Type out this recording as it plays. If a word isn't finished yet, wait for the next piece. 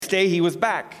day he was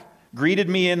back, greeted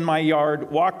me in my yard,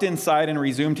 walked inside and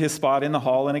resumed his spot in the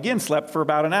hall, and again slept for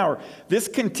about an hour. This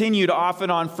continued off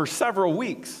and on for several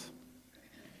weeks.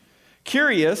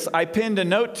 Curious, I pinned a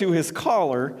note to his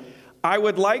collar. I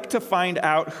would like to find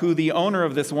out who the owner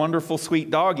of this wonderful, sweet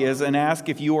dog is and ask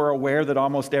if you are aware that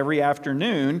almost every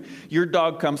afternoon your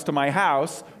dog comes to my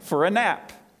house for a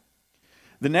nap.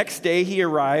 The next day he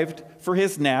arrived for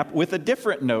his nap with a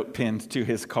different note pinned to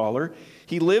his collar.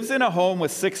 He lives in a home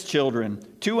with 6 children,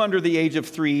 2 under the age of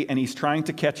 3, and he's trying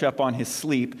to catch up on his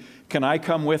sleep. Can I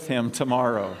come with him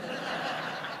tomorrow?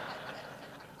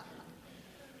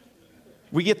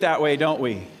 We get that way, don't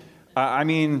we?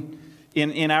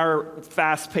 In our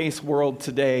fast-paced world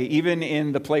today, even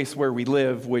in the place where we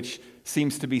live, which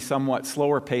seems to be somewhat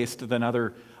slower-paced than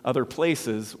other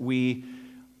places, we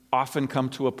often come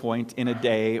to a point in a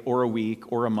day or a week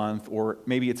or a month, or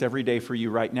maybe it's every day for you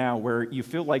right now, where you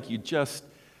feel like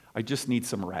I just need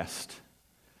some rest.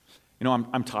 You know,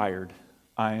 I'm tired.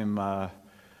 I'm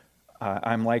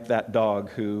like that dog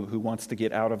who wants to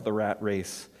get out of the rat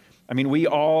race. I mean, we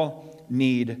all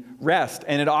need rest,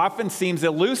 and it often seems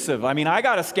elusive. I mean, I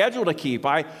got a schedule to keep.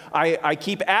 I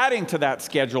keep adding to that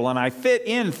schedule, and I fit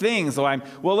in things. So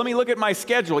let me look at my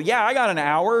schedule. Yeah, I got an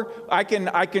hour. I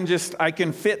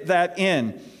can fit that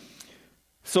in.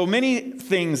 So many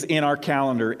things in our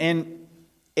calendar, and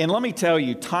let me tell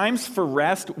you, times for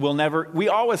rest will never. We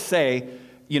always say,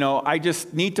 I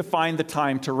just need to find the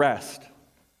time to rest.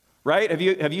 Right?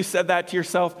 Have you said that to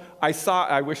yourself? I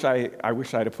wish I'd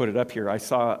have put it up here. I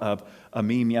saw a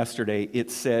meme yesterday. It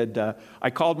said,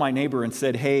 I called my neighbor and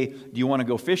said, hey, do you want to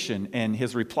go fishing? And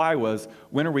his reply was,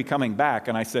 when are we coming back?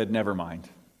 And I said, never mind.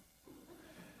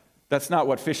 That's not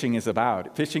what fishing is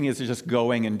about. Fishing is just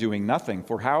going and doing nothing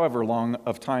for however long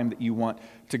of time that you want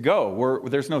to go.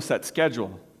 There's no set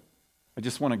schedule. I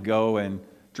just want to go and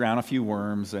drown a few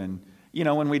worms. And,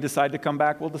 when we decide to come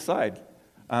back, we'll decide.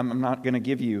 I'm not going to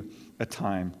give you a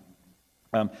time.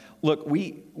 Look,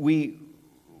 we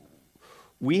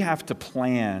have to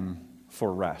plan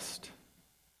for rest.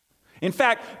 In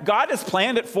fact, God has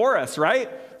planned it for us, right?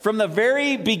 From the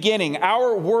very beginning,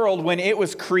 our world, when it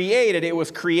was created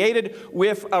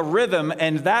with a rhythm,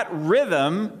 and that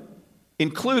rhythm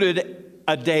included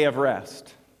a day of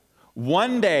rest.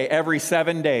 One day every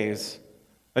 7 days,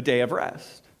 a day of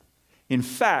rest. In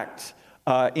fact,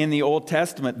 in the Old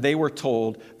Testament, they were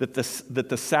told that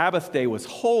the Sabbath day was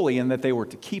holy and that they were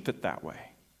to keep it that way.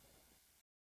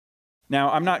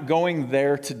 Now, I'm not going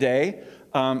there today,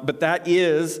 but that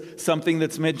is something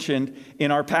that's mentioned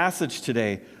in our passage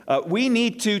today. We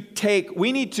need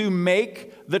to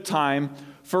make the time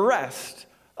for rest.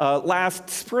 Last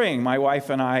spring, my wife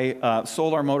and I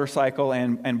sold our motorcycle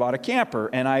and bought a camper.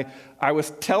 And I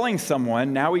was telling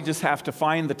someone, now we just have to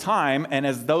find the time. And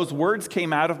as those words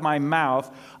came out of my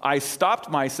mouth, I stopped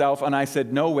myself and I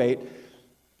said, no, wait,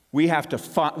 we have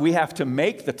to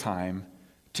make the time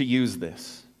to use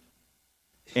this.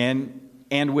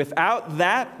 And without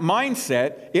that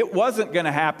mindset, it wasn't going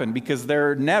to happen, because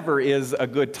there never is a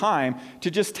good time to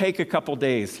just take a couple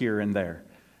days here and there.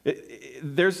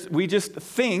 We just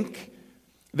think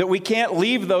that we can't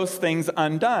leave those things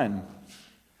undone.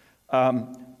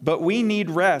 But we need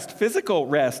rest. Physical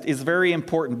rest is very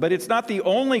important, but it's not the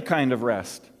only kind of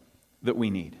rest that we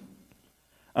need.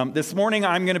 This morning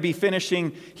I'm going to be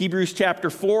finishing Hebrews chapter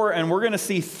 4, and we're going to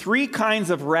see 3 kinds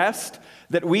of rest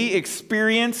that we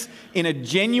experience in a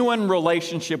genuine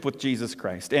relationship with Jesus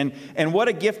Christ. And what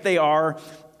a gift they are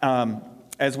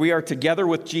as we are together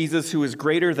with Jesus, who is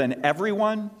greater than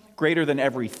everyone, greater than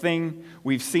everything.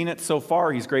 We've seen it so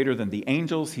far. He's greater than the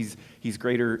angels. He's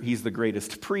greater. He's the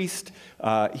greatest priest.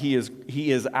 He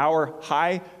is our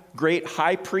great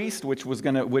high priest, which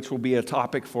will be a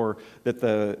topic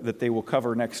that they will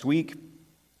cover next week.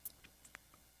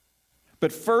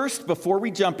 But first, before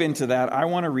we jump into that, I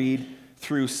want to read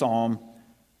through Psalm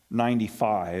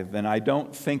 95, and I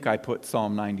don't think I put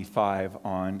Psalm 95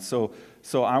 on. So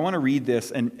I want to read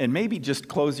this, and maybe just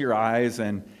close your eyes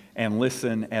and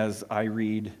listen as I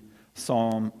read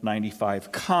Psalm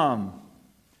 95. Come,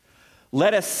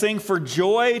 let us sing for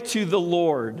joy to the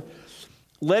Lord.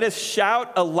 Let us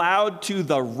shout aloud to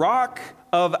the rock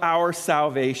of our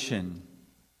salvation.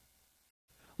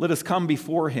 Let us come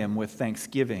before him with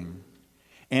thanksgiving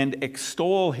and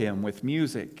extol him with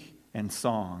music and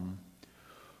song.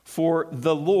 For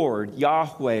the Lord,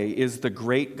 Yahweh, is the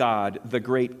great God, the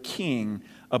great King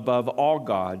above all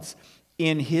gods.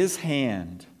 In his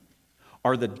hand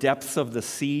are the depths of the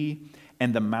sea,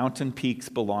 and the mountain peaks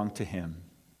belong to him.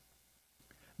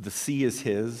 The sea is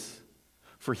his,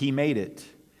 for he made it,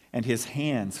 and his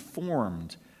hands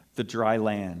formed the dry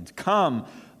land. Come,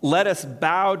 let us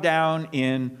bow down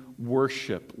in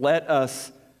worship. Let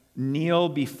us kneel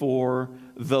before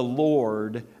the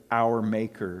Lord our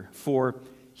Maker. For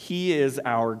he is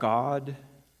our God,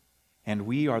 and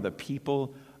we are the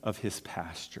people of his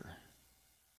pasture,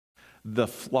 the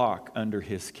flock under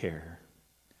his care.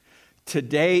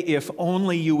 Today, if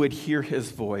only you would hear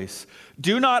his voice.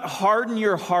 Do not harden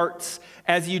your hearts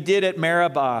as you did at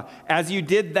Meribah, as you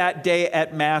did that day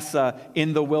at Massah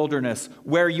in the wilderness,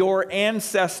 where your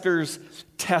ancestors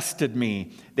tested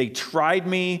me. They tried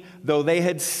me, though they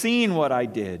had seen what I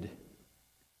did.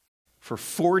 For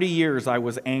 40 years I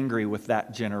was angry with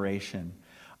that generation.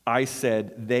 I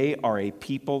said, they are a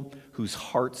people whose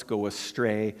hearts go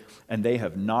astray, and they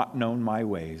have not known my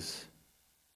ways.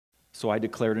 So I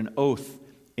declared an oath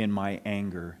in my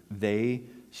anger. They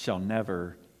shall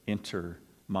never enter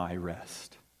my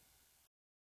rest.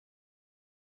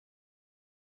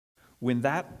 When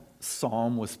that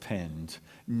psalm was penned,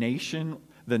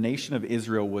 the nation of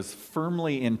Israel was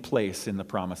firmly in place in the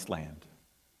promised land.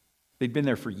 They'd been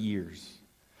there for years.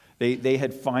 They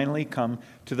had finally come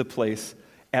to the place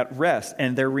at rest.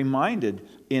 And they're reminded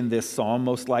in this psalm,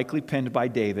 most likely penned by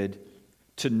David,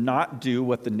 to not do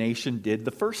what the nation did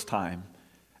the first time.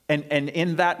 And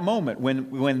in that moment,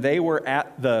 when they were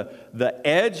at the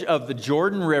edge of the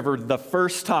Jordan River the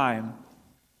first time,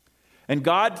 and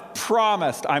God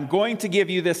promised, I'm going to give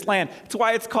you this land. That's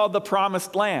why it's called the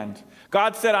promised land.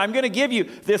 God said, I'm going to give you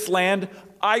this land.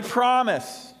 I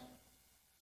promise.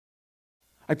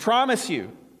 I promise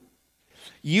you.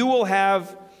 You will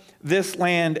have this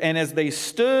land. And as they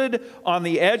stood on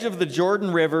the edge of the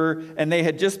Jordan River, and they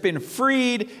had just been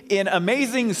freed in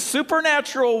amazing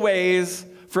supernatural ways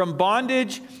from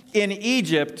bondage in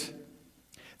Egypt,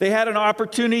 they had an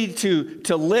opportunity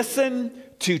to listen,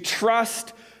 to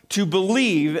trust, to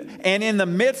believe, and in the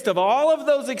midst of all of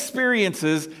those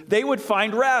experiences, they would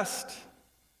find rest.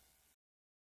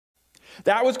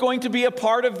 That was going to be a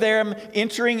part of them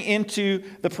entering into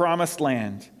the promised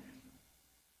land.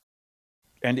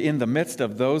 And in the midst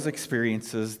of those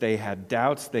experiences, they had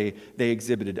doubts, they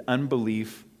exhibited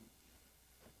unbelief,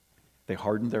 they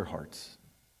hardened their hearts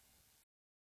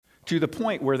to the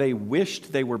point where they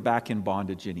wished they were back in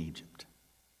bondage in Egypt.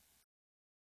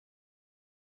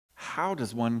 How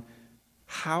does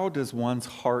one's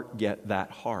heart get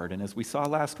that hard? And as we saw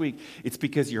last week, it's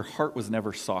because your heart was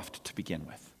never soft to begin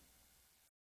with.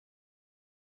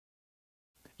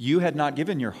 You had not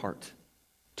given your heart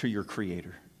to your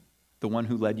Creator, the one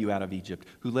who led you out of Egypt,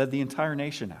 who led the entire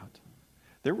nation out.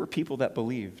 There were people that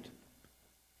believed.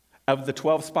 Of the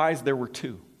 12 spies, there were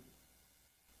 2.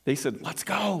 They said, let's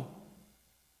go.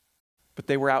 But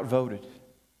they were outvoted.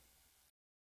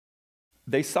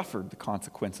 They suffered the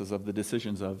consequences of the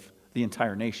decisions of the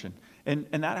entire nation. And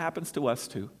that happens to us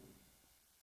too.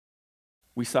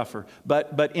 We suffer.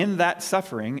 But in that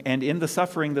suffering, and in the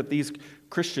suffering that these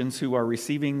Christians who are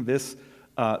receiving this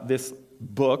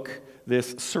book,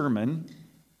 this sermon,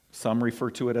 some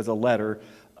refer to it as a letter,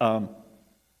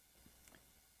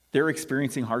 they're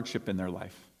experiencing hardship in their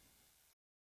life.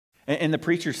 And the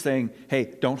preacher's saying,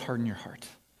 hey, don't harden your heart.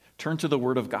 Turn to the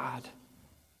Word of God.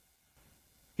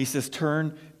 He says,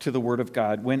 turn to the Word of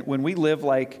God. When we live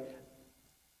like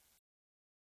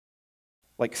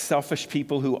selfish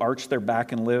people who arch their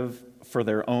back and live for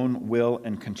their own will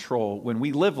and control, when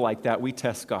we live like that, we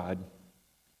test God.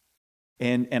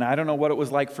 And I don't know what it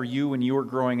was like for you when you were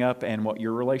growing up and what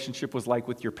your relationship was like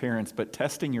with your parents, but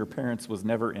testing your parents was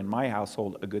never, in my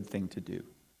household, a good thing to do.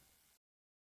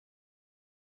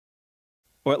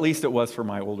 Or at least it was for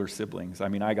my older siblings. I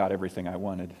mean, I got everything I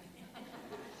wanted,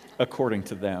 according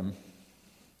to them.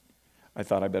 I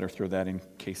thought I better throw that in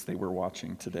case they were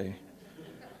watching today.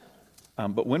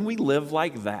 But when we live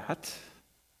like that,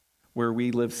 where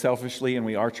we live selfishly and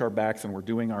we arch our backs and we're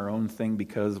doing our own thing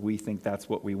because we think that's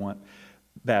what we want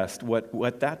best,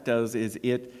 what that does is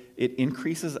it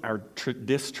increases our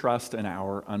distrust and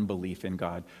our unbelief in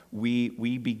God. We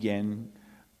begin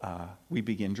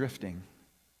drifting.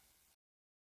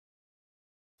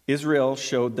 Israel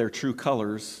showed their true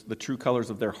colors, the true colors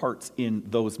of their hearts in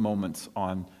those moments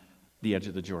on the edge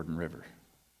of the Jordan River.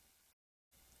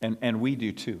 And we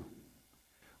do too.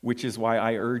 Which is why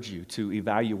I urge you to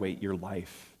evaluate your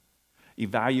life.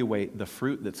 Evaluate the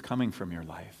fruit that's coming from your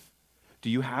life.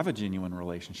 Do you have a genuine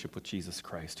relationship with Jesus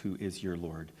Christ, who is your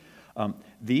Lord?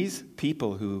 These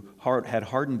people who had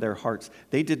hardened their hearts,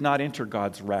 they did not enter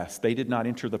God's rest. They did not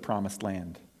enter the promised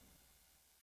land.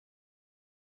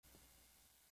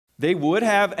 They would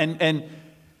have, and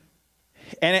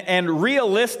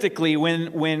realistically,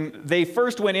 when they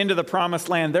first went into the promised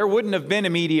land, there wouldn't have been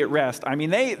immediate rest. I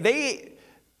mean,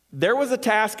 There was a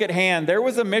task at hand. There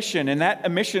was a mission, and that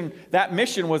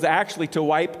mission was actually to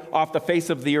wipe off the face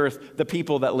of the earth the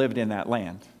people that lived in that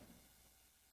land.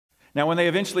 Now, when they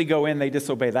eventually go in, they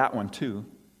disobey that one too,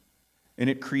 and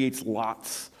it creates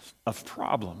lots of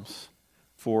problems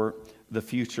for the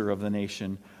future of the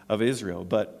nation of Israel.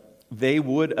 But they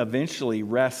would eventually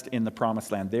rest in the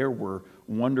promised land. There were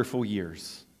wonderful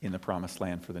years in the promised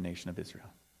land for the nation of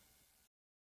Israel.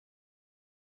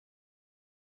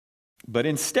 But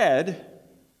instead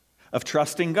of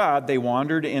trusting God, they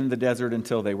wandered in the desert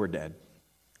until they were dead.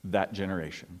 That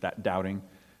generation, that doubting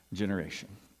generation.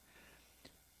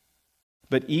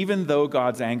 But even though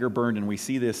God's anger burned, and we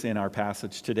see this in our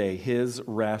passage today, his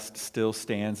rest still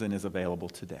stands and is available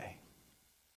today.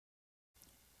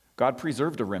 God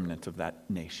preserved a remnant of that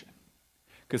nation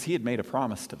because he had made a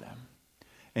promise to them.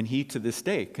 And he, to this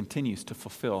day, continues to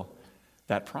fulfill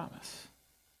that promise.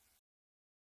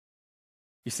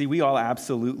 You see, we all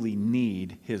absolutely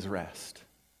need his rest.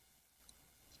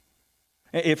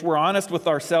 If we're honest with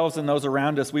ourselves and those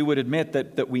around us, we would admit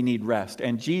that we need rest.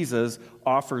 And Jesus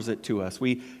offers it to us.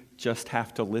 We just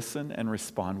have to listen and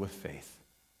respond with faith.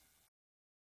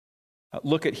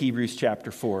 Look at Hebrews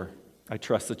chapter 4. I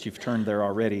trust that you've turned there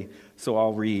already, so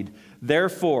I'll read.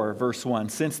 Therefore, verse 1,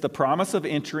 since the promise of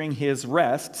entering his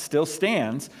rest still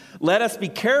stands, let us be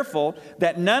careful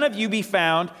that none of you be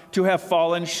found to have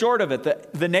fallen short of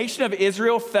it. The nation of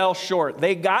Israel fell short.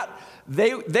 They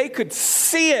could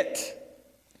see it.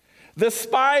 The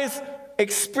spies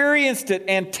experienced it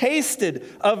and tasted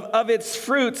of its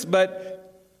fruits,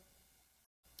 but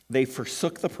they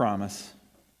forsook the promise.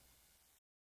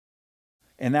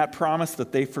 And that promise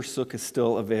that they forsook is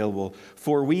still available.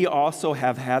 For we also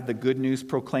have had the good news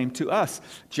proclaimed to us,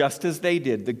 just as they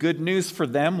did. The good news for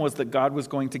them was that God was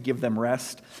going to give them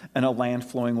rest and a land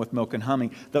flowing with milk and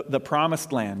honey. The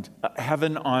promised land,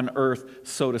 heaven on earth,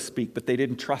 so to speak, but they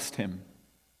didn't trust him.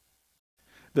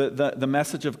 The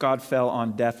message of God fell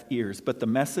on deaf ears, but the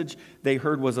message they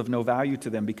heard was of no value to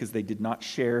them because they did not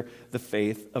share the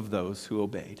faith of those who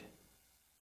obeyed.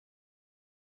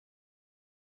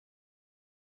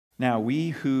 Now, we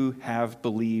who have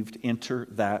believed enter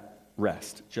that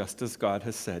rest, just as God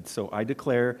has said. So I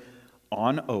declare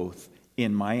on oath,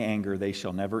 in my anger they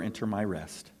shall never enter my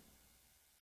rest.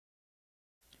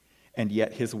 And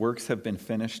yet his works have been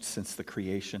finished since the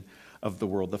creation of the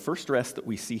world. The first rest that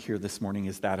we see here this morning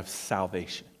is that of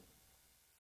salvation.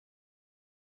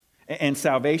 And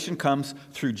salvation comes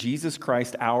through Jesus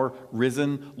Christ, our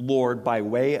risen Lord, by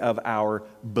way of our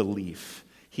belief.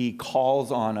 He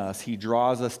calls on us, he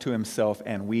draws us to himself,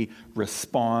 and we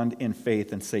respond in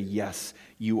faith and say, yes,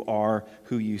 you are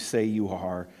who you say you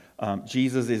are.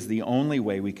 Jesus is the only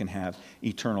way we can have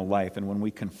eternal life. And when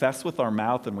we confess with our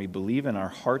mouth and we believe in our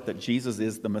heart that Jesus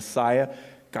is the Messiah,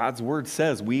 God's word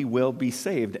says we will be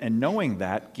saved. And knowing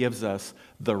that gives us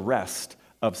the rest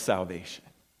of salvation.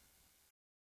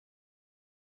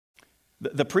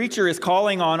 The preacher is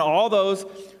calling on all those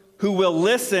who will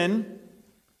listen,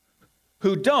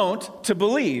 who don't, to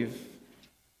believe.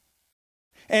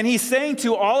 And he's saying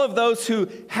to all of those who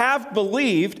have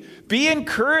believed, be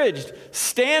encouraged,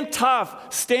 stand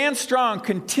tough, stand strong,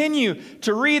 continue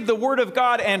to read the Word of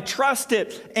God and trust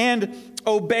it and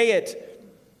obey it.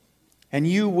 And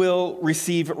you will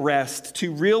receive rest.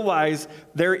 To realize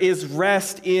there is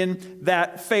rest in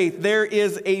that faith. There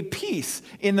is a peace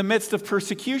in the midst of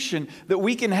persecution that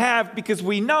we can have because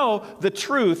we know the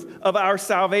truth of our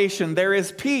salvation. There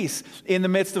is peace in the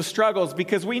midst of struggles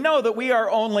because we know that we are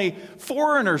only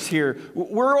foreigners here.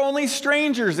 We're only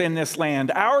strangers in this land.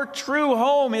 Our true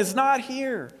home is not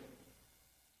here.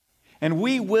 And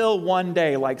we will one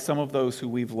day, like some of those who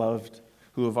we've loved,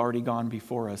 who have already gone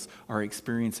before us, are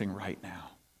experiencing right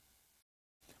now.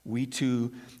 We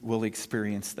too will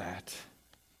experience that.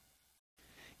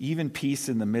 Even peace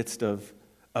in the midst of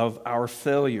our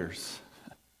failures.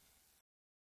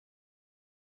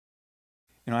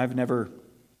 You know, I've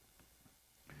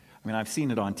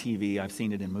seen it on TV, I've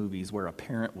seen it in movies where a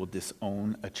parent will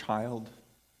disown a child.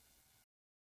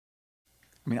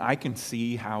 I mean, I can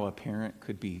see how a parent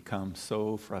could become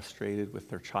so frustrated with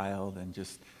their child and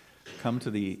just come to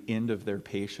the end of their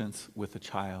patience with a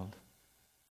child.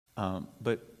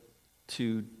 But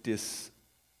to disown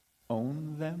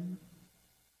them?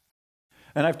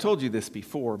 And I've told you this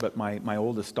before, but my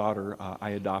oldest daughter, I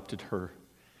adopted her.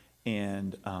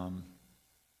 And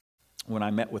when I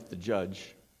met with the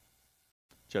judge,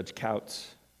 Judge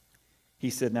Couts, he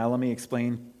said, now let me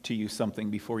explain to you something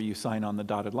before you sign on the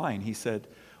dotted line. He said,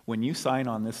 when you sign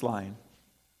on this line,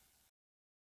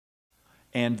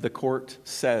 and the court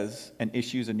says and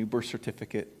issues a new birth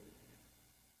certificate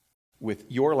with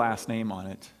your last name on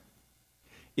it,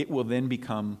 it will then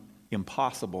become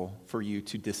impossible for you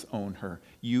to disown her.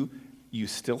 You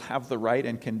still have the right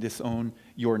and can disown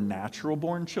your natural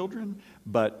born children,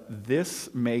 but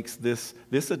this makes this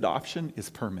adoption is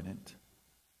permanent.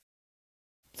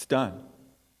 It's done.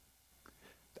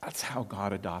 That's how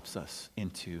God adopts us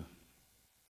into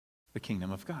the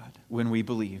kingdom of God, when we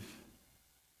believe.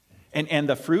 And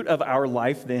the fruit of our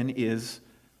life then is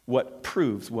what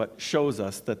proves, what shows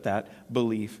us that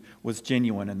belief was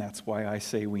genuine. And that's why I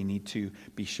say we need to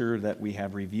be sure that we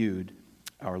have reviewed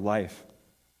our life.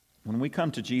 When we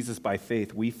come to Jesus by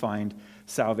faith, we find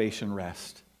salvation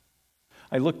rest.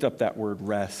 I looked up that word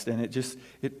rest, and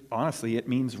honestly, it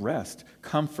means rest,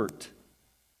 comfort,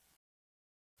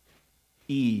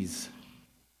 ease,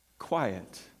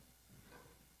 quiet,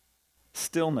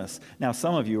 stillness. Now,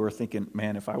 some of you are thinking,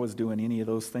 man, if I was doing any of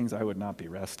those things, I would not be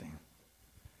resting.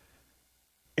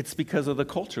 It's because of the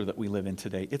culture that we live in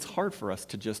today. It's hard for us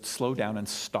to just slow down and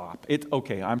stop.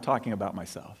 Okay, I'm talking about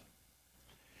myself.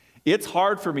 It's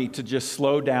hard for me to just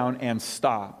slow down and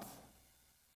stop.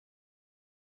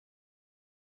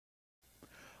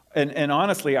 And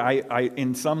honestly, I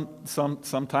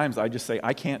sometimes I just say,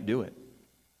 I can't do it.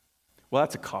 Well,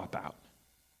 that's a cop-out.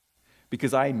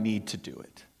 Because I need to do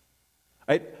it.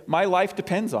 My life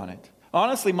depends on it.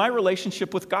 Honestly, my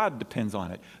relationship with God depends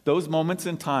on it. Those moments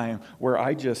in time where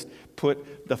I just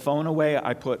put the phone away,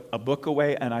 I put a book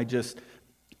away, and I just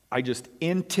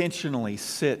intentionally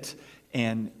sit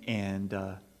and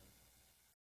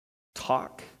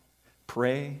talk,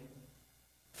 pray,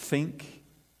 think,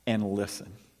 and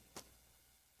listen.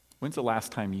 When's the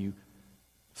last time you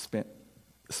spent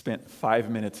 5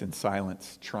 minutes in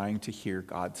silence trying to hear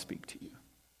God speak to you?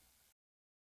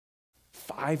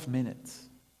 5 minutes.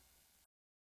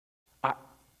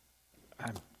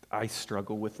 I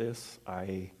struggle with this.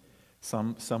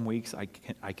 Some weeks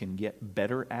I can get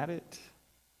better at it.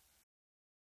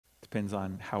 Depends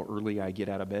on how early I get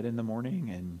out of bed in the morning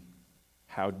and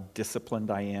how disciplined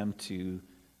I am to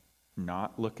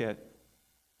not look at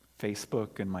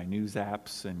Facebook and my news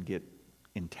apps and get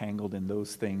entangled in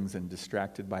those things and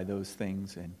distracted by those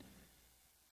things. And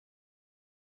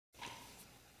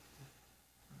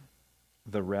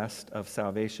the rest of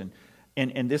salvation.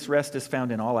 And this rest is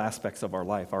found in all aspects of our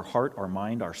life, our heart, our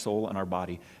mind, our soul, and our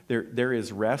body. There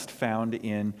is rest found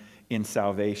in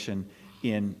salvation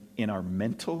in our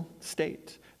mental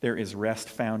state. There is rest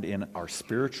found in our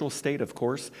spiritual state, of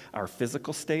course, our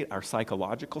physical state, our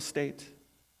psychological state.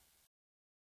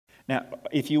 Now,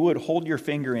 if you would, hold your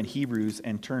finger in Hebrews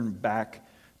and turn back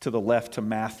to the left to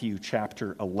Matthew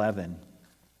chapter 11.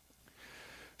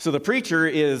 So the preacher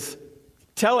is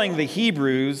telling the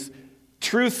Hebrews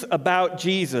truth about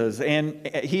Jesus, and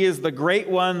he is the great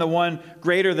one, the one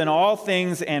greater than all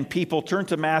things and people. Turn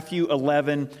to Matthew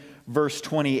 11, verse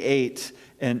 28.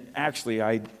 And actually,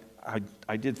 I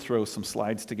did throw some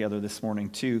slides together this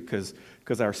morning too, because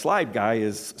our slide guy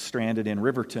is stranded in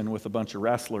Riverton with a bunch of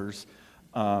wrestlers.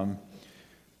 But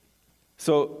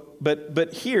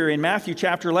here in Matthew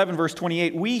chapter 11, verse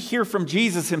 28, we hear from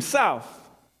Jesus himself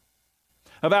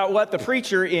about what the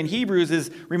preacher in Hebrews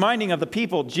is reminding of the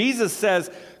people. Jesus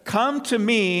says, "Come to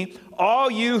me,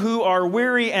 all you who are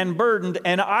weary and burdened,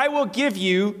 and I will give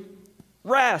you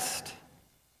rest."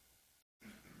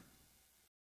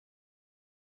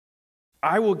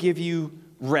 I will give you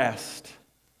rest.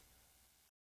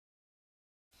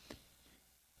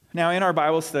 Now, in our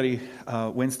Bible study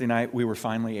Wednesday night, we were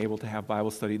finally able to have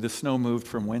Bible study. The snow moved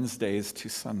from Wednesdays to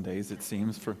Sundays, it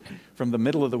seems, from the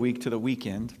middle of the week to the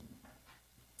weekend.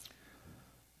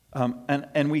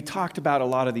 And we talked about a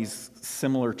lot of these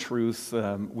similar truths.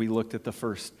 We looked at the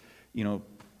first,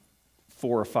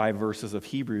 4 or 5 verses of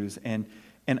Hebrews, and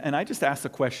I just asked the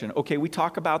question, okay, we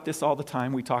talk about this all the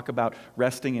time. We talk about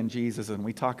resting in Jesus, and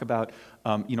we talk about,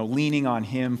 leaning on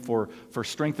him for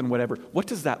strength and whatever. What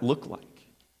does that look like?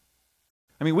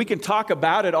 I mean, we can talk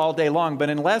about it all day long,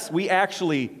 but unless we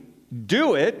actually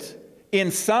do it in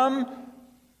some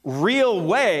real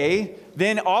way,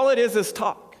 then all it is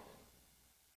talk.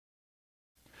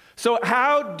 So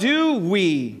how do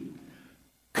we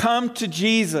come to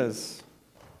Jesus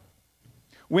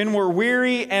when we're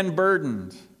weary and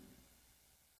burdened?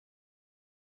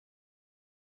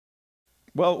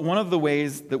 Well, one of the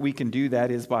ways that we can do that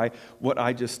is by what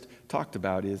I just talked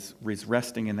about, is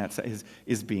resting in that,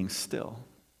 is being still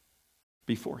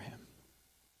before him.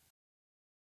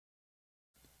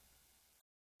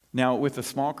 Now, with a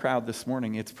small crowd this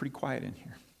morning, it's pretty quiet in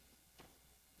here.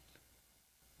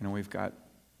 We've got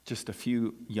just a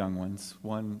few young ones,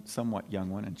 one somewhat young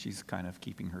one, and she's kind of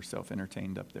keeping herself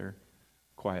entertained up there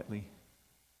quietly.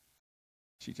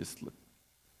 She just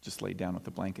just laid down with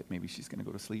the blanket. Maybe she's going to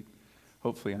go to sleep.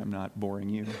 Hopefully I'm not boring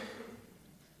you.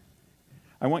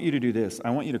 I want you to do this. I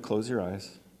want you to close your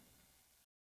eyes.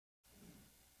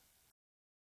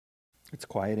 It's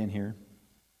quiet in here.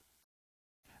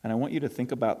 And I want you to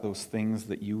think about those things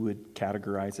that you would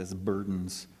categorize as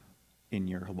burdens in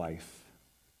your life.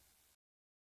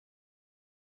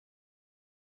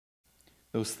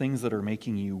 Those things that are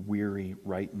making you weary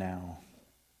right now.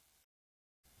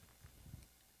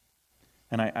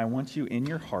 And I want you in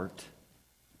your heart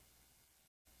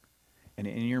and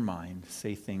in your mind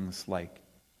say things like,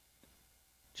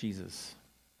 Jesus,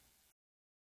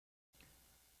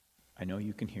 I know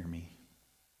you can hear me.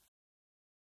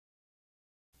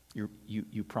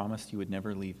 You promised you would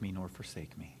never leave me nor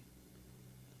forsake me.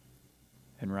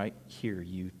 And right here,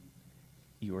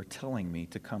 you are telling me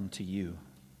to come to you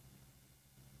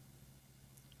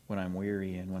when I'm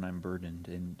weary and when I'm burdened,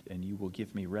 and you will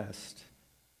give me rest.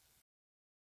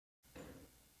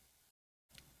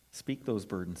 Speak those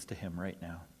burdens to him right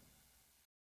now,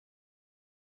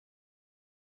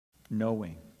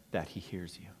 knowing that he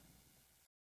hears you.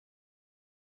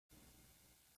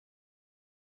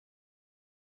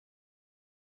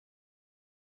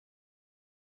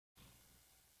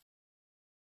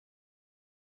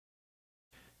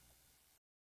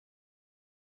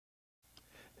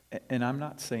 And I'm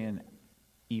not saying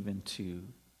even to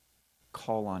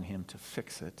call on him to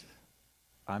fix it.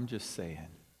 I'm just saying,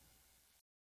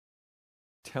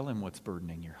 tell him what's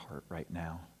burdening your heart right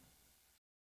now.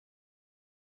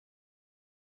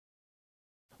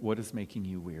 What is making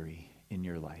you weary in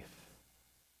your life?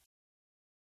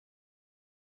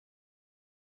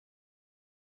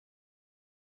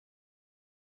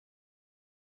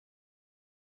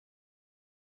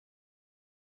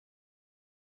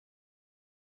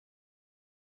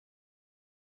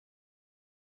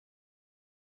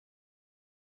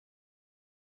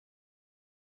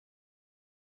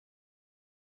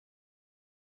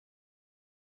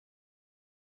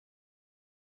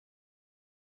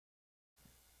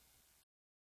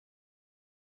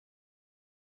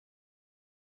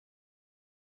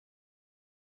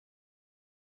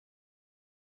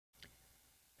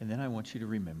 And then I want you to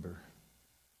remember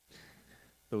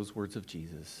those words of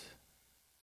Jesus.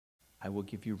 I will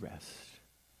give you rest.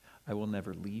 I will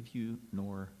never leave you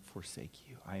nor forsake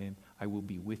you. I will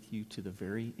be with you to the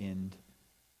very end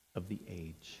of the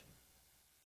age.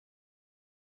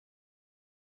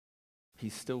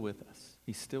 He's still with us.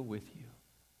 He's still with you.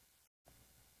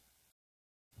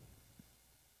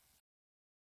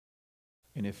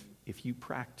 And if you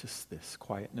practice this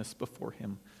quietness before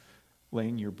him,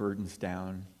 laying your burdens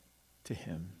down to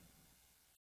him,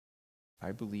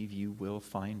 I believe you will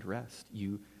find rest.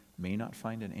 You may not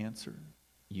find an answer.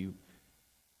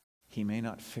 He may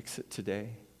not fix it today.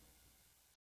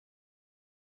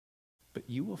 But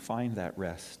you will find that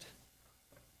rest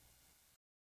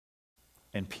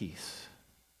and peace.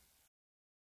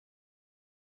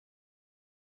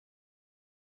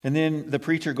 And then the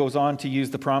preacher goes on to use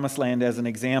the promised land as an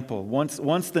example.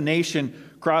 Once the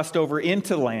nation crossed over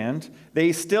into land,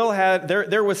 they still had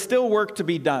there was still work to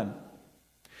be done.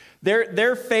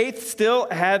 Their faith still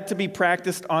had to be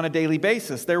practiced on a daily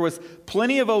basis. There was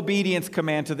plenty of obedience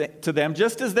command to them,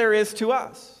 just as there is to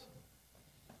us.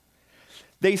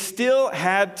 They still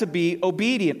had to be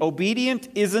obedient. Obedient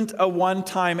isn't a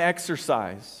one-time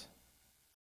exercise.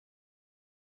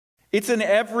 It's an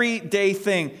everyday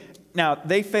thing. Now,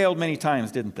 they failed many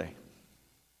times, didn't they?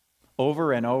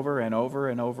 Over and over and over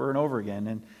and over and over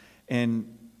again.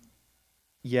 And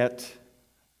yet,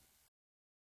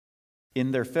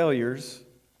 in their failures,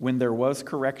 when there was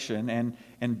correction,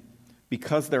 and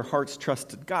because their hearts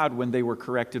trusted God, when they were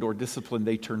corrected or disciplined,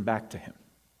 they turned back to him.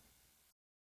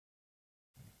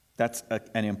 That's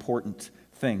an important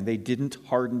thing. They didn't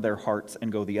harden their hearts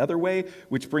and go the other way,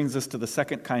 which brings us to the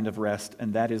second kind of rest,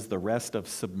 and that is the rest of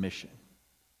submission.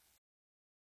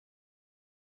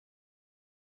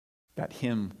 That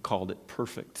hymn called it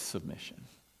perfect submission.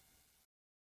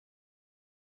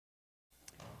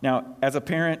 Now, as a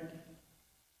parent,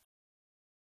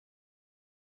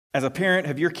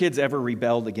 have your kids ever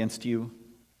rebelled against you?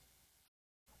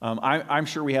 I'm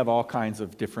sure we have all kinds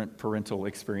of different parental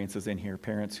experiences in here.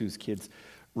 Parents whose kids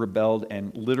rebelled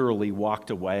and literally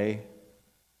walked away.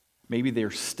 Maybe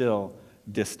they're still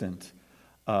distant.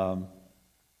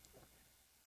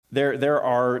 There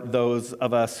are those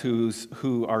of us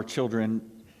who our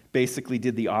children basically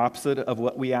did the opposite of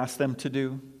what we asked them to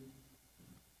do.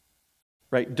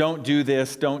 Right? Don't do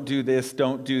this, don't do this,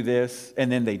 don't do this.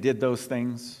 And then they did those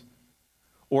things.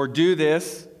 Or do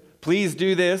this, please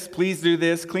do this,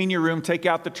 clean your room, take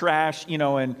out the trash,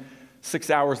 and 6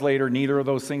 hours later, neither of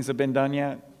those things have been done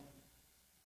yet?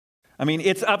 I mean,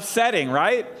 it's upsetting,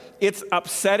 right? It's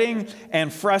upsetting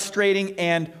and frustrating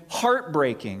and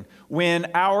heartbreaking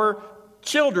when our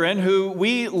children who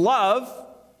we love,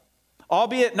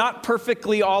 albeit not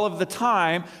perfectly all of the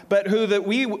time, but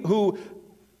who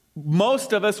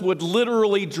most of us would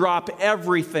literally drop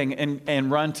everything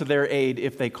and run to their aid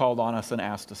if they called on us and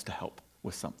asked us to help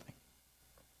with something.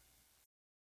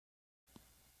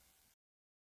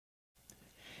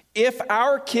 If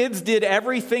our kids did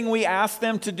everything we ask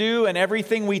them to do and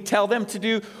everything we tell them to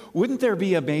do, wouldn't there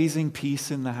be amazing peace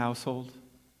in the household?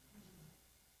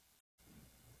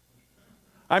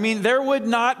 I mean, there would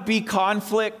not be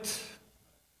conflict.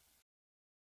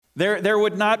 There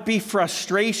would not be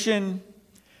frustration.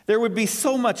 There would be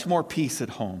so much more peace at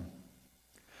home.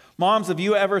 Moms, have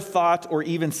you ever thought or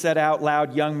even said out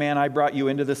loud, "Young man, I brought you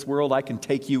into this world, I can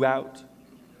take you out"?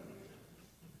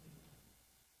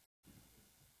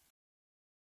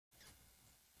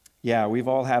 Yeah, we've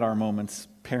all had our moments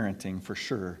parenting for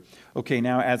sure. Okay,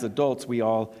 now as adults, we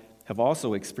all have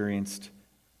also experienced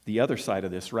the other side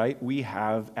of this, right? We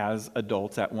have, as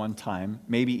adults at one time,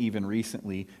 maybe even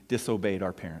recently, disobeyed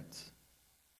our parents.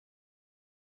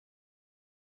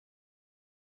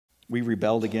 We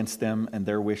rebelled against them and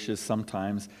their wishes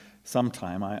sometime.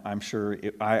 I'm sure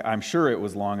it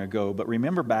was long ago, but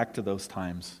remember back to those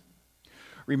times.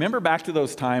 Remember back to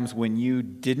those times when you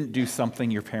didn't do something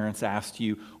your parents asked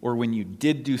you, or when you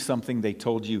did do something they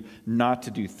told you not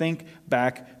to do. Think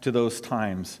back to those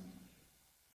times.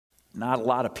 Not a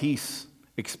lot of peace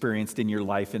experienced in your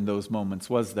life in those moments,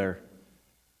 was there?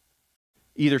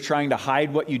 Either trying to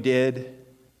hide what you did,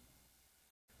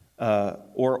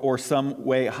 or some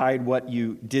way hide what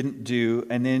you didn't do,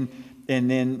 and then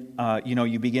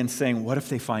you begin saying, "What if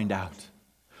they find out?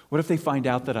 What if they find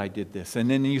out that I did this?" And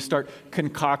then you start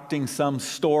concocting some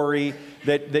story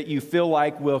that you feel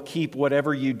like will keep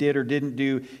whatever you did or didn't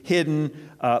do hidden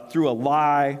through a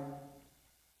lie.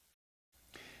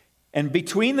 And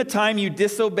between the time you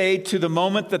disobeyed to the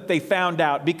moment that they found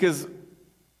out, because,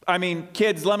 I mean,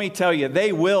 kids, let me tell you,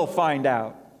 they will find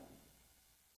out.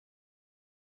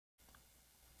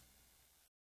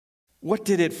 What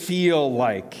did it feel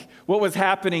like? What was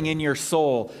happening in your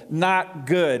soul? Not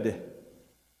good.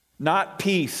 Not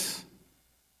peace.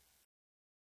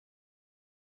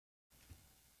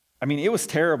 I mean, it was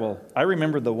terrible. I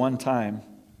remember the one time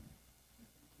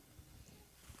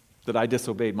that I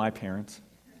disobeyed my parents.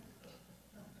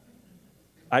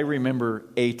 I remember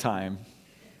a time.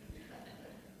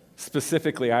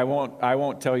 Specifically, I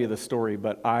won't tell you the story,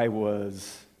 but I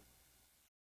was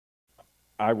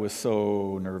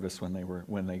so nervous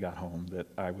when they got home that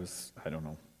I don't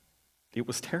know. It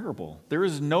was terrible. There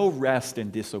is no rest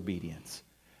in disobedience.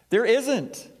 There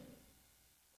isn't.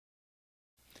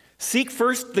 Seek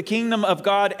first the kingdom of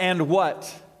God, and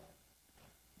what?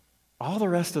 All the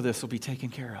rest of this will be taken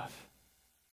care of.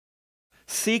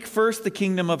 Seek first the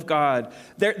kingdom of God.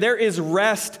 There is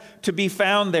rest to be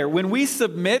found there. When we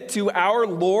submit to our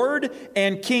Lord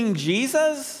and King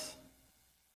Jesus,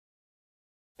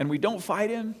 and we don't fight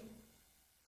him,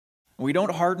 we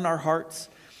don't harden our hearts.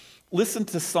 Listen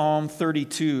to Psalm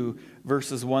 32,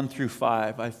 verses 1 through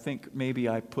 5. I think maybe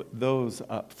I put those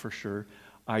up for sure.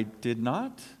 I did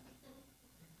not?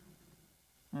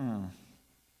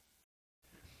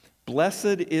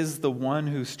 Blessed is the one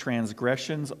whose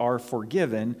transgressions are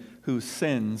forgiven, whose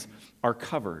sins are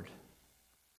covered.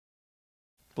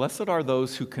 Blessed are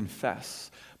those who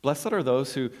confess. Blessed are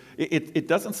those who, it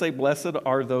doesn't say blessed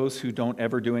are those who don't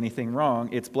ever do anything wrong.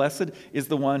 It's blessed is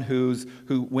the one who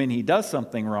when he does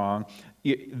something wrong,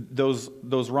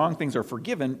 those wrong things are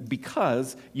forgiven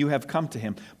because you have come to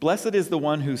him. Blessed is the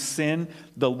one whose sin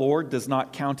the Lord does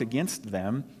not count against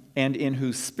them, and in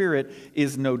whose spirit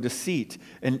is no deceit.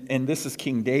 And this is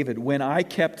King David. When I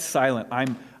kept silent,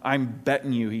 I'm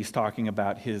betting you he's talking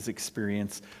about his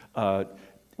experience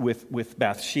with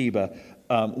Bathsheba.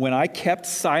 When I kept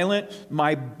silent,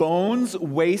 my bones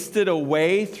wasted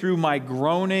away through my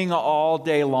groaning all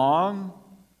day long.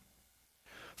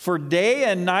 For day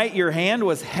and night your hand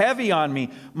was heavy on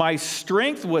me. My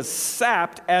strength was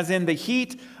sapped as in the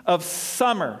heat of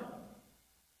summer.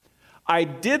 I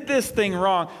did this thing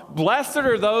wrong. Blessed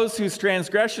are those whose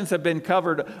transgressions have been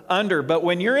covered under. But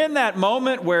when you're in that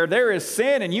moment where there is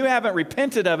sin and you haven't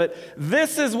repented of it,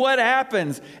 this is what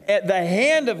happens. The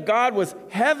hand of God was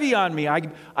heavy on me.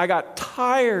 I got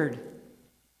tired.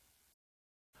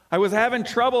 I was having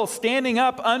trouble standing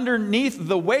up underneath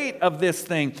the weight of this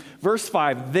thing. Verse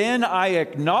 5, then I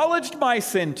acknowledged my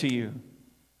sin to you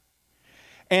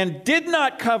and did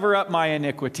not cover up my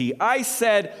iniquity. I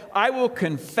said, I will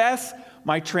confess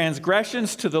my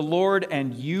transgressions to the Lord,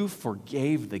 and you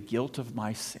forgave the guilt of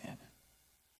my sin.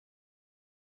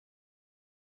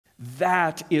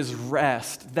 That is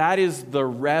rest. That is the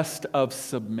rest of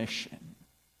submission.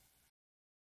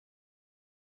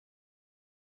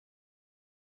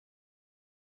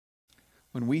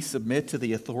 When we submit to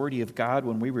the authority of God,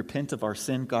 when we repent of our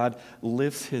sin, God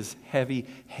lifts his heavy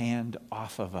hand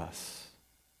off of us,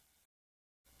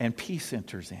 and peace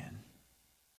enters in.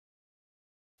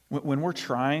 When we're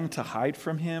trying to hide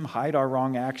from him, hide our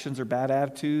wrong actions or bad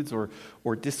attitudes or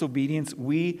disobedience,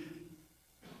 we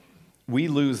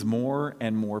lose more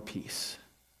and more peace.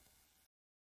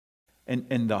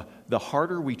 And the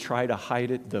harder we try to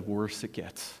hide it, the worse it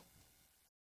gets.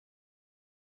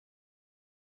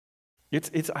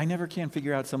 I never can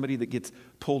figure out somebody that gets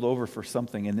pulled over for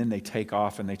something and then they take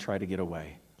off and they try to get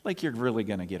away. Like you're really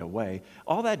going to get away.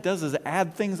 All that does is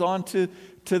add things on to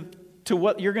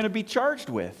what you're going to be charged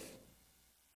with.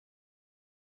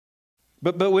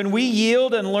 But when we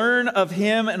yield and learn of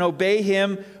him and obey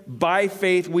him by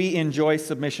faith, we enjoy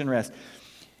submission rest.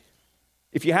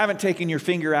 If you haven't taken your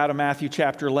finger out of Matthew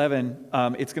chapter 11,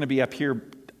 it's going to be up here.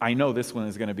 I know this one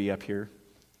is going to be up here.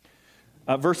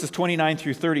 Verses 29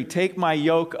 through 30, take my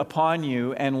yoke upon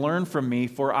you and learn from me,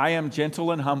 for I am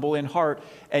gentle and humble in heart,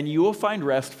 and you will find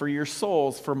rest for your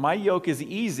souls. For my yoke is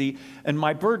easy and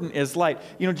my burden is light.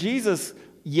 You know, Jesus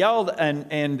yelled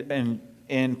and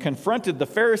confronted the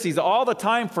Pharisees all the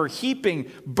time for heaping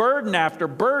burden after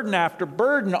burden after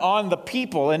burden on the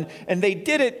people. And they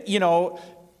did it,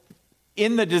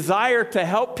 in the desire to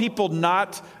help people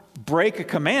not break a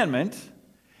commandment.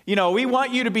 We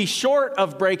want you to be short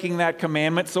of breaking that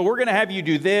commandment, so we're going to have you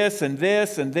do this and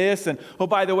this and this. And, oh,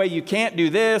 by the way, you can't do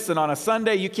this. And on a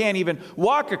Sunday, you can't even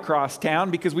walk across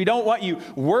town because we don't want you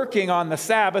working on the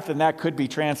Sabbath. And that could be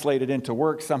translated into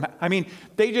work somehow.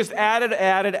 They just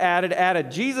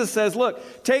added. Jesus says,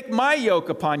 look, take my yoke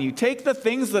upon you. Take the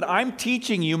things that I'm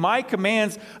teaching you, my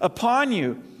commands upon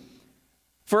you.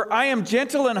 For I am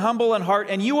gentle and humble in heart,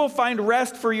 and you will find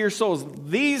rest for your souls.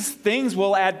 These things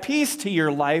will add peace to your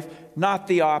life, not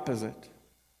the opposite.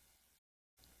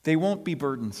 They won't be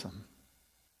burdensome.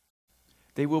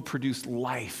 They will produce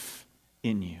life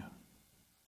in you.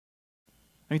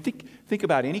 Think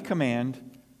about any command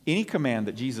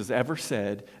that Jesus ever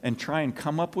said, and try and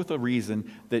come up with a reason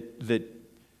that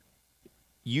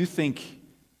you think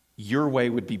your way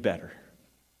would be better.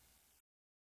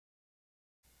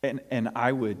 And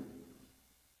I would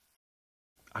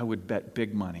bet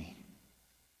big money,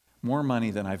 more money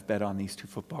than I've bet on these 2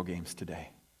 football games today.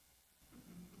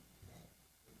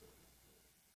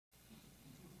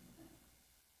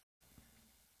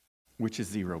 Which is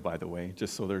 0, by the way,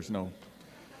 just so there's no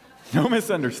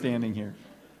misunderstanding here.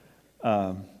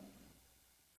 That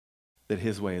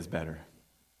his way is better.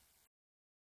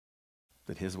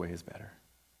 That his way is better.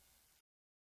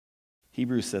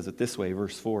 Hebrews says it this way,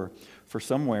 verse 4, for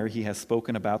somewhere he has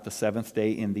spoken about the seventh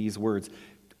day in these words.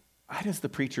 How does the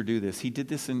preacher do this? He did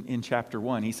this in chapter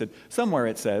 1. He said, somewhere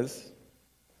it says,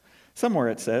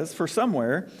 for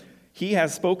somewhere he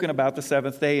has spoken about the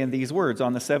seventh day in these words.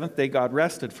 On the seventh day God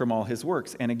rested from all his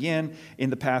works. And again,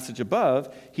 in the passage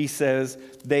above, he says,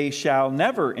 they shall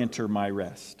never enter my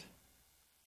rest.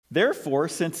 Therefore,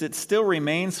 since it still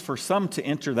remains for some to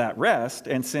enter that rest,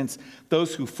 and since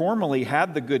those who formerly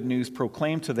had the good news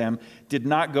proclaimed to them did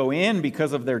not go in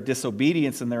because of their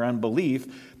disobedience and their unbelief,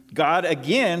 God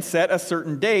again set a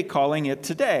certain day, calling it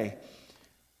today.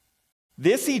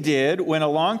 This he did when a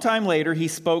long time later he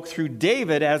spoke through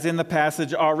David, as in the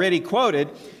passage already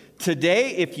quoted,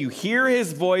 today if you hear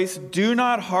his voice, do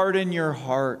not harden your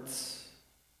hearts.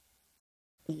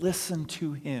 Listen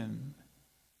to him.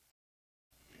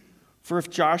 For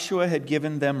if Joshua had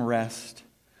given them rest,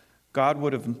 God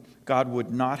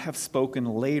would not have spoken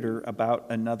later about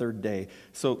another day.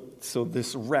 So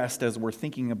this rest, as we're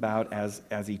thinking about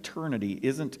as eternity,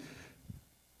 isn't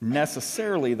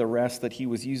necessarily the rest that he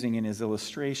was using in his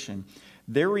illustration.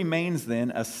 There remains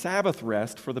then a Sabbath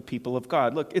rest for the people of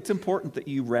God. Look, it's important that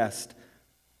you rest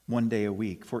one day a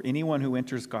week. For anyone who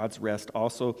enters God's rest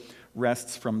also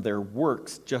rests from their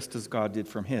works, just as God did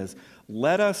from his.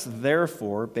 Let us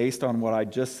therefore, based on what I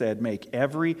just said, make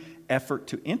every effort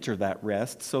to enter that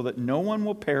rest so that no one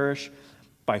will perish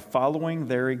by following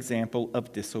their example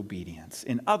of disobedience.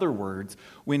 In other words,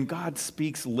 when God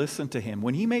speaks, listen to him.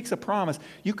 When he makes a promise,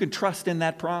 you can trust in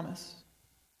that promise.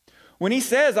 When he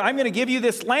says, I'm going to give you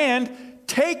this land,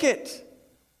 take it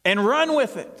and run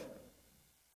with it.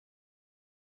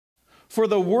 For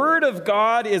the word of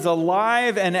God is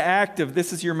alive and active.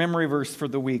 This is your memory verse for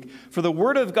the week. For the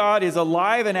word of God is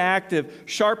alive and active,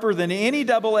 sharper than any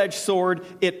double-edged sword.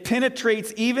 It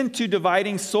penetrates even to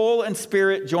dividing soul and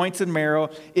spirit, joints and marrow.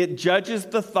 It judges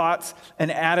the thoughts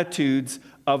and attitudes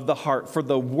of the heart. For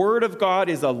the word of God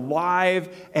is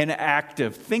alive and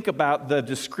active. Think about the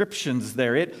descriptions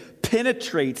there. It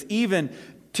penetrates even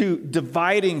to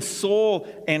dividing soul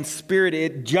and spirit.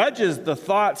 It judges the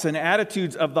thoughts and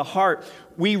attitudes of the heart.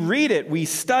 We read it, we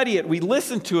study it, we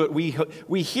listen to it,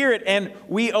 we hear it, and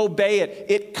we obey it.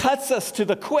 It cuts us to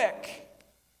the quick.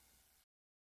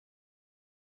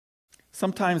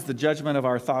 Sometimes the judgment of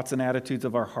our thoughts and attitudes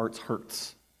of our hearts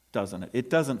hurts, doesn't it? It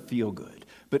doesn't feel good,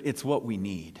 but it's what we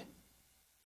need.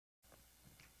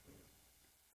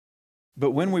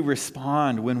 But when we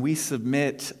respond, when we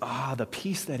submit, the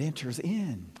peace that enters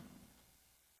in,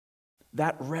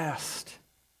 that rest,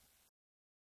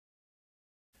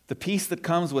 the peace that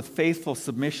comes with faithful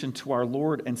submission to our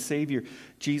Lord and Savior,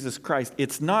 Jesus Christ.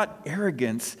 It's not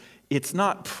arrogance, it's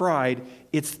not pride,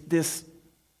 it's this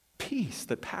peace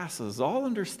that passes all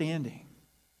understanding.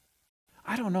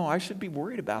 I don't know, I should be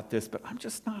worried about this, but I'm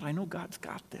just not. I know God's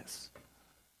got this.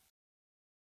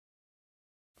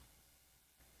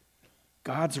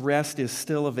 God's rest is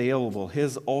still available.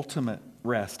 His ultimate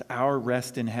rest, our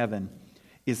rest in heaven,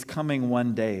 is coming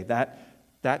one day.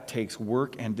 That takes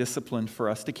work and discipline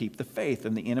for us to keep the faith.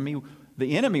 And the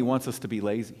enemy wants us to be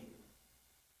lazy.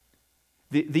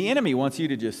 The enemy wants you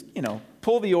to just,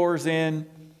 pull the oars in,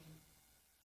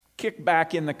 kick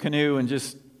back in the canoe, and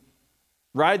just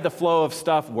ride the flow of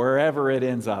stuff wherever it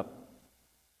ends up.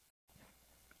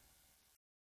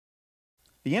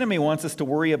 The enemy wants us to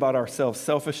worry about ourselves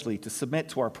selfishly, to submit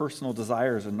to our personal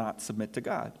desires and not submit to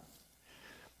God.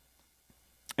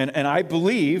 And I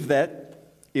believe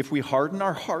that if we harden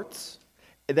our hearts,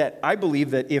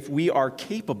 if we are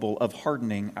capable of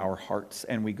hardening our hearts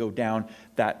and we go down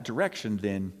that direction,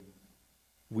 then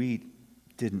we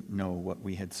didn't know what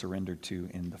we had surrendered to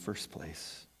in the first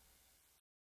place.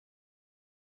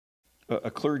 A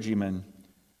clergyman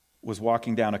was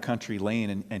walking down a country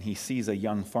lane and he sees a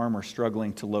young farmer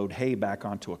struggling to load hay back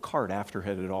onto a cart after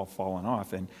it had all fallen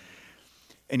off. And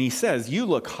he says, "You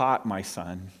look hot, my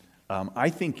son. I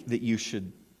think that you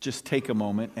should just take a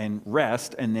moment and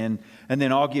rest, and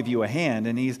then I'll give you a hand."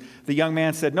 And the young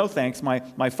man said, "No thanks,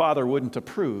 my father wouldn't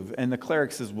approve." And the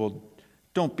cleric says, "Well,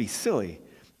 don't be silly.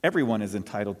 Everyone is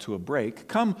entitled to a break.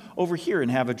 Come over here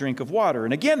and have a drink of water."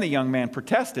 And again, the young man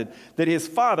protested that his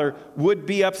father would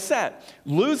be upset.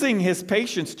 Losing his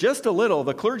patience just a little,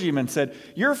 the clergyman said,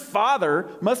 "Your father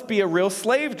must be a real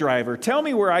slave driver. Tell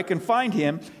me where I can find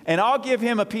him, and I'll give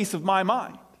him a piece of my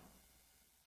mind."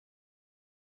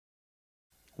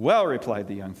 "Well," replied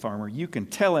the young farmer, "you can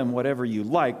tell him whatever you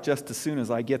like just as soon as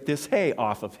I get this hay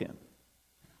off of him."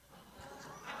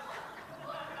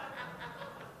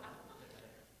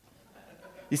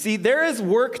 You see, there is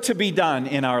work to be done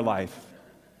in our life.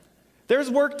 There's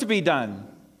work to be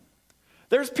done.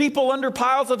 There's people under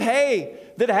piles of hay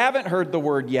that haven't heard the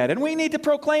word yet, and we need to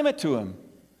proclaim it to them.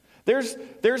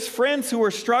 There's friends who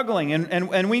are struggling,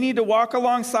 and we need to walk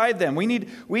alongside them. We need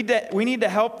to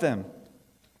help them.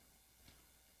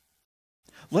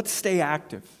 Let's stay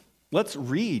active. Let's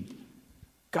read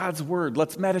God's word.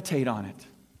 Let's meditate on it.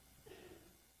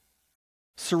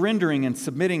 Surrendering and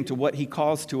submitting to what He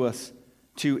calls to us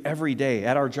to every day,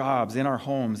 at our jobs, in our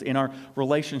homes, in our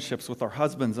relationships with our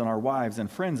husbands and our wives and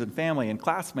friends and family and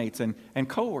classmates and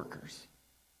coworkers.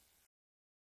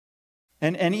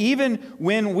 And even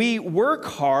when we work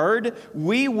hard,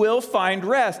 we will find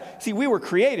rest. See, we were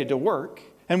created to work,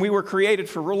 and we were created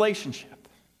for relationship.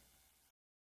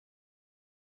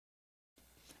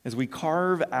 As we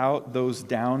carve out those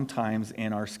down times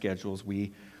in our schedules,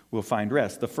 we will find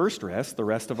rest. The first rest, the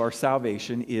rest of our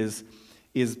salvation,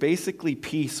 is basically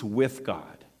peace with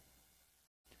God.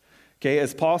 Okay,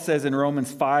 as Paul says in Romans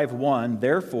 5:1,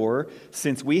 "Therefore,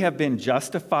 since we have been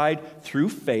justified through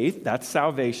faith," that's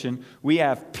salvation, "we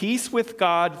have peace with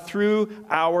God through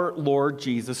our Lord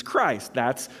Jesus Christ."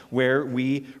 That's where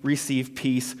we receive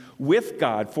peace with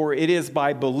God. For it is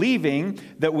by believing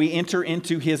that we enter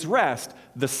into His rest.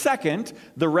 The second,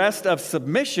 the rest of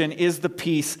submission, is the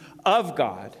peace of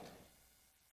God.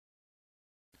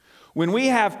 When we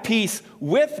have peace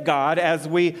with God as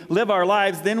we live our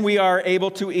lives, then we are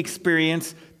able to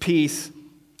experience peace,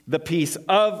 the peace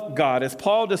of God. As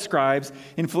Paul describes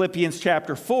in Philippians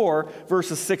chapter 4,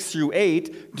 verses 6 through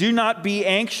 8, "Do not be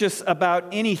anxious about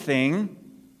anything,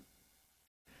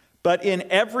 but in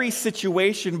every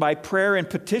situation by prayer and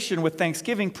petition with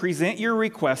thanksgiving, present your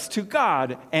requests to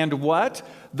God. And what?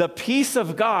 The peace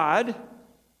of God,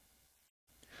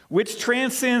 which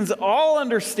transcends all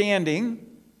understanding,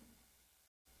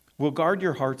 will guard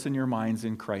your hearts and your minds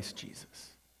in Christ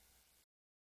Jesus.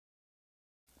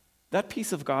 That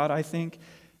peace of God, I think,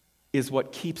 is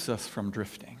what keeps us from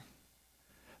drifting.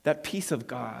 That peace of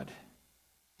God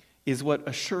is what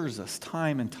assures us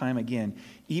time and time again,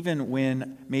 even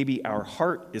when maybe our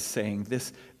heart is saying,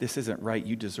 this isn't right,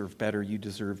 you deserve better, you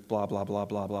deserve blah, blah, blah,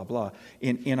 blah, blah, blah.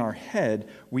 In our head,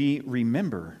 we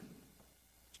remember.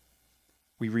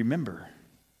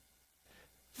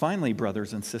 Finally,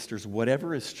 brothers and sisters,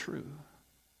 whatever is true,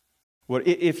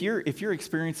 if you're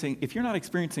not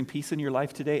experiencing peace in your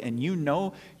life today, and you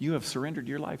know you have surrendered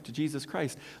your life to Jesus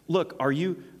Christ, look,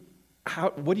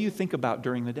 what do you think about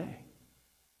during the day?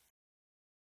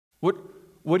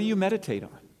 What do you meditate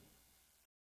on?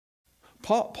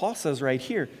 Paul says right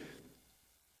here,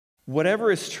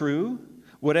 whatever is true,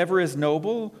 whatever is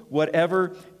noble,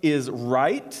 whatever is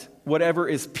right, whatever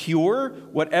is pure,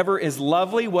 whatever is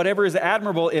lovely, whatever is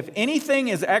admirable, if anything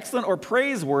is excellent or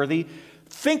praiseworthy,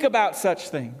 think about such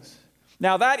things.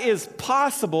 Now that is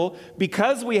possible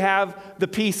because we have the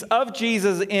peace of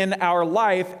Jesus in our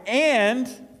life, and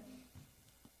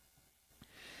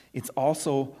it's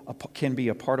also can be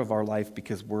a part of our life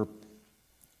because we're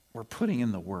putting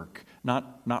in the work,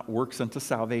 not works unto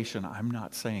salvation. I'm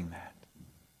not saying that.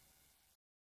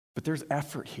 But there's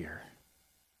effort here.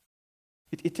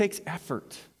 It takes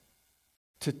effort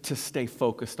to stay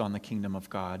focused on the kingdom of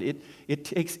God. It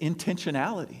takes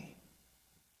intentionality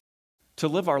to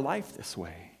live our life this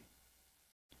way.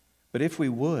 But if we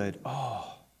would,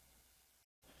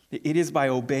 it is by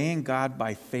obeying God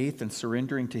by faith and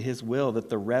surrendering to His will that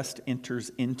the rest enters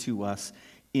into us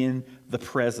in the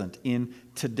present, in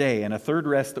today. And a third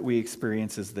rest that we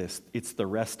experience is this. It's the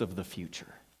rest of the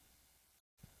future.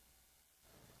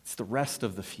 It's the rest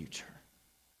of the future.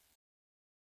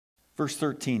 Verse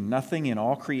 13, nothing in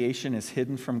all creation is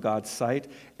hidden from God's sight.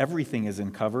 Everything is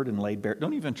uncovered and laid bare.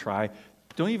 Don't even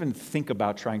think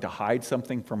about trying to hide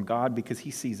something from God, because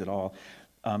He sees it all.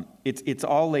 It's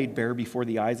all laid bare before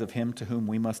the eyes of Him to whom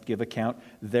we must give account.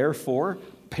 Therefore,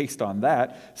 based on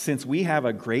that, since we have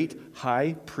a great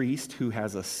high priest who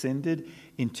has ascended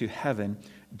into heaven,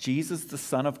 Jesus, the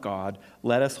Son of God,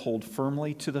 let us hold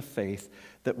firmly to the faith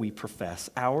that we profess.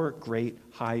 Our great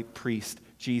high priest,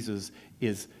 Jesus,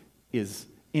 is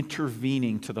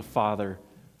intervening to the Father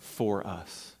for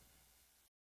us.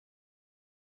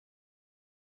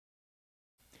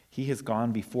 He has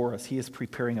gone before us. He is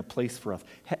preparing a place for us.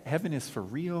 Heaven is for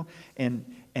real, and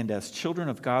as children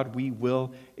of God, we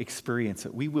will experience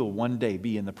it. We will one day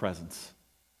be in the presence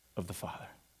of the Father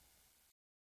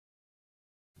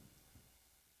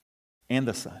and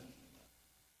the Son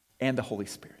and the Holy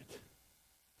Spirit.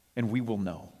 And we will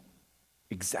know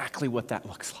exactly what that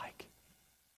looks like.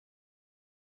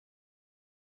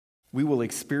 We will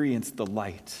experience the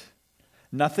light.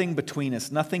 Nothing between us,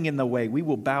 nothing in the way. We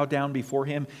will bow down before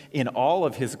Him in all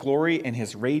of His glory and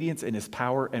His radiance and His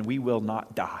power, and we will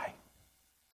not die.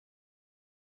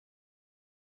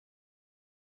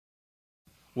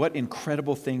 What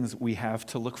incredible things we have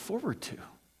to look forward to.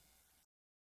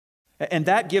 And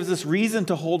that gives us reason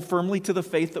to hold firmly to the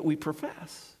faith that we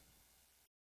profess.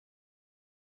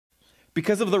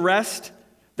 Because of the rest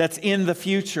that's in the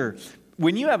future.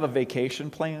 When you have a vacation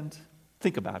planned,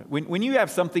 think about it. When you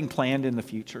have something planned in the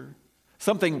future,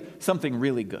 something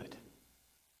really good.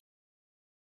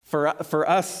 For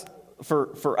us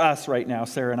right now,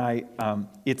 Sarah and I,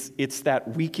 it's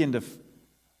that weekend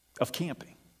of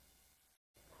camping.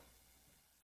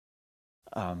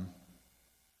 I'm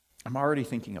already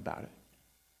thinking about it.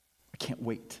 I can't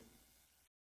wait.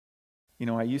 You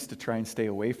know, I used to try and stay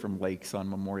away from lakes on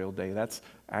Memorial Day. That's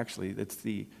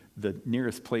the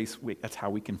nearest place. That's how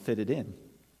we can fit it in.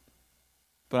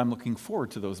 But I'm looking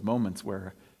forward to those moments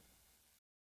where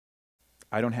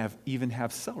I don't even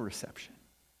have cell reception.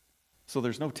 So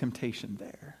there's no temptation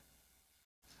there.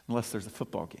 Unless there's a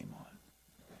football game on.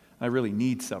 I really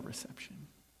need cell reception.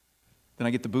 Then I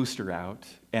get the booster out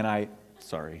and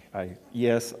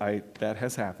that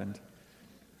has happened.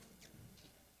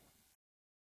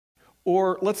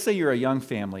 Or let's say you're a young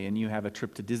family and you have a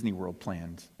trip to Disney World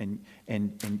planned, and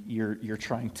you're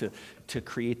trying to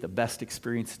create the best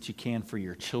experience that you can for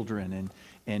your children,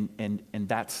 and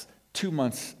that's 2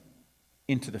 months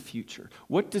into the future.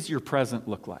 What does your present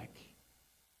look like?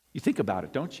 You think about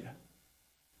it, don't you?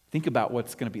 Think about what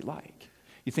it's going to be like.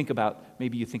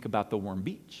 Maybe you think about the warm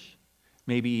beach.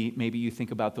 Maybe you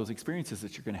think about those experiences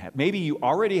that you're going to have.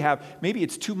 Maybe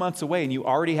it's 2 months away and you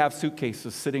already have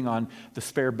suitcases sitting on the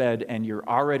spare bed and you're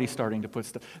already starting to put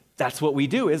stuff. That's what we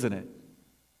do, isn't it?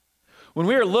 When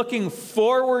we are looking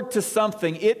forward to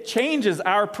something, it changes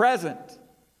our present.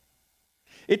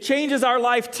 It changes our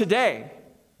life today.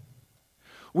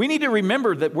 We need to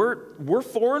remember that we're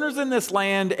foreigners in this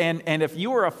land, and if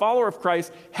you are a follower of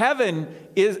Christ, heaven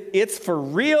it's for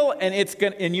real,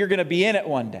 and you're going to be in it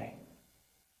one day.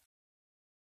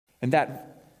 And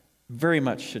that very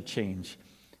much should change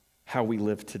how we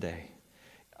live today.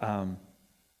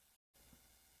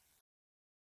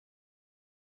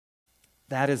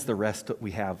 That is the rest that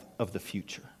we have of the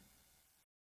future.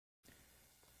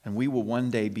 And we will one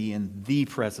day be in the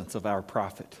presence of our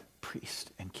prophet,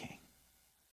 priest, and king.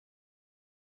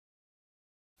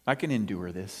 I can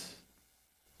endure this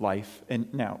life.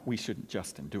 And now, we shouldn't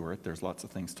just endure it. There's lots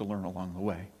of things to learn along the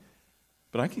way.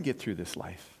 But I can get through this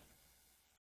life.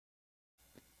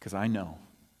 Because I know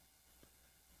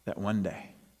that one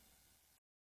day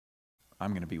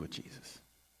I'm going to be with Jesus.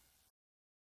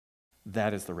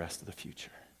 That is the rest of the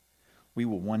future. We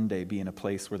will one day be in a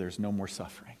place where there's no more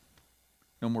suffering,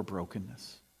 no more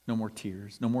brokenness, no more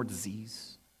tears, no more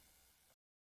disease,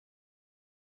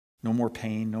 no more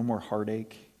pain, no more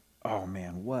heartache. Oh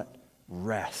man, what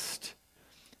rest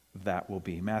that will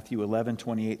be. Matthew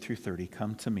 11:28-30,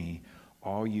 come to me,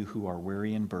 all you who are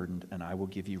weary and burdened, and I will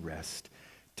give you rest.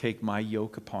 Take my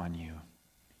yoke upon you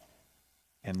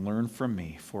and learn from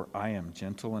me, for I am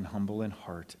gentle and humble in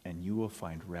heart, and you will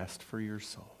find rest for your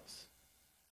souls.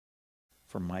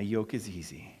 For my yoke is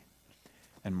easy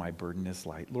and my burden is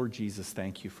light. Lord Jesus,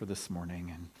 thank you for this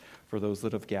morning and for those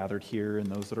that have gathered here and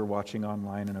those that are watching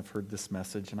online and have heard this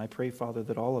message. And I pray, Father,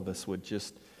 that all of us would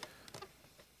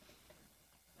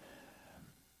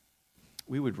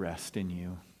we would rest in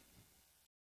you.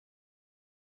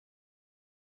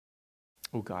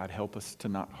 Oh God, help us to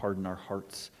not harden our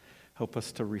hearts. Help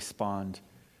us to respond.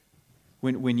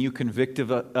 When you convict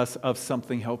us of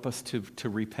something, help us to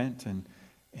repent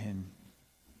and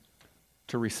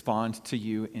to respond to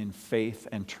you in faith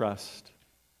and trust.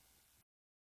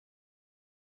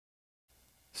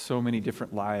 So many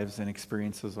different lives and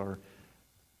experiences are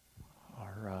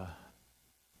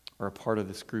a part of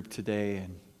this group today,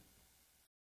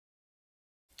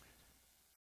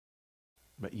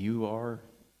 but you are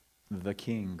the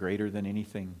King, greater than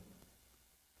anything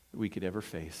that we could ever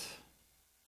face.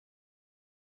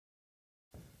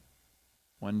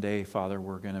 One day, Father,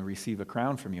 we're going to receive a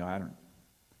crown from you. I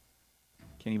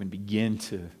can't even begin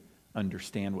to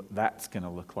understand what that's going to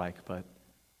look like, but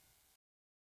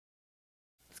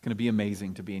it's going to be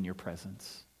amazing to be in your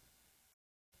presence.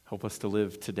 Help us to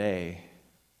live today.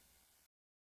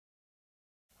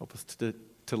 Help us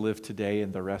to live today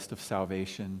in the rest of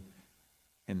salvation,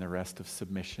 in the rest of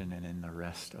submission, and in the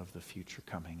rest of the future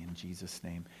coming. In Jesus'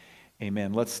 name,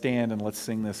 amen. Let's stand and let's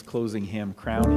sing this closing hymn, Crown.